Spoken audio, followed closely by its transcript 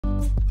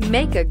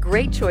Make a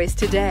great choice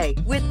today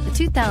with the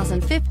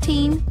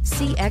 2015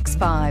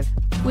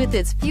 CX-5. With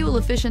its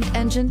fuel-efficient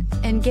engine,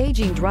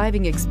 engaging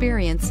driving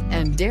experience,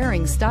 and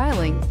daring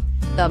styling,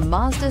 the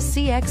Mazda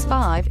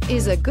CX-5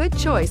 is a good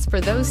choice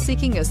for those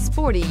seeking a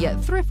sporty yet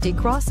thrifty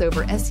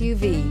crossover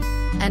SUV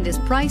and is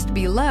priced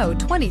below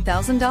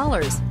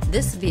 $20,000.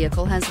 This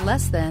vehicle has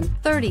less than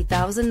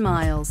 30,000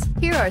 miles.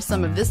 Here are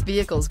some of this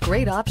vehicle's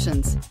great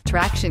options: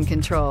 traction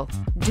control,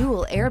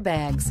 dual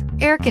airbags,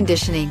 air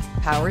conditioning,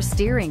 power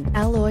steering,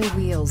 alloy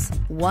wheels,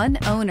 one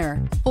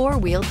owner,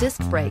 four-wheel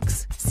disc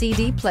brakes,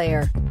 CD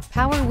player,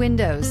 power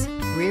windows,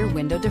 rear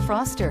window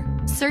defroster.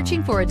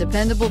 Searching for a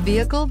dependable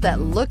vehicle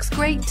that looks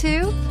great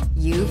too?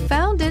 You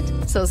found it,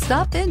 so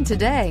stop in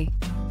today.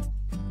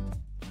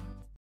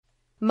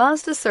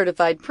 Mazda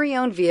certified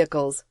pre-owned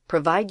vehicles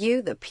provide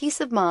you the peace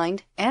of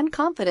mind and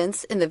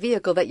confidence in the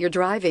vehicle that you're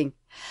driving.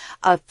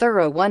 A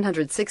thorough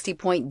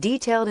 160-point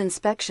detailed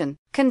inspection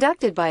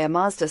conducted by a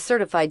Mazda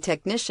certified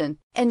technician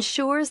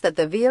ensures that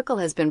the vehicle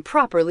has been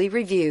properly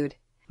reviewed.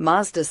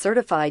 Mazda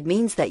certified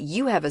means that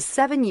you have a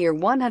 7-year,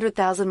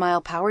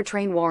 100,000-mile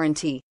powertrain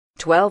warranty,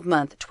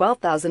 12-month,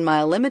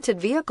 12,000-mile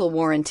limited vehicle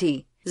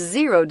warranty,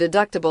 0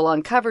 deductible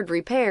on covered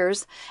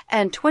repairs,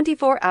 and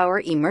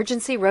 24-hour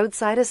emergency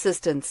roadside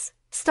assistance.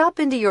 Stop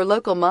into your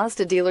local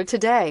Mazda dealer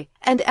today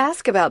and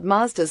ask about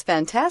Mazda's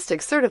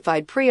fantastic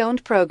certified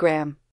pre-owned program.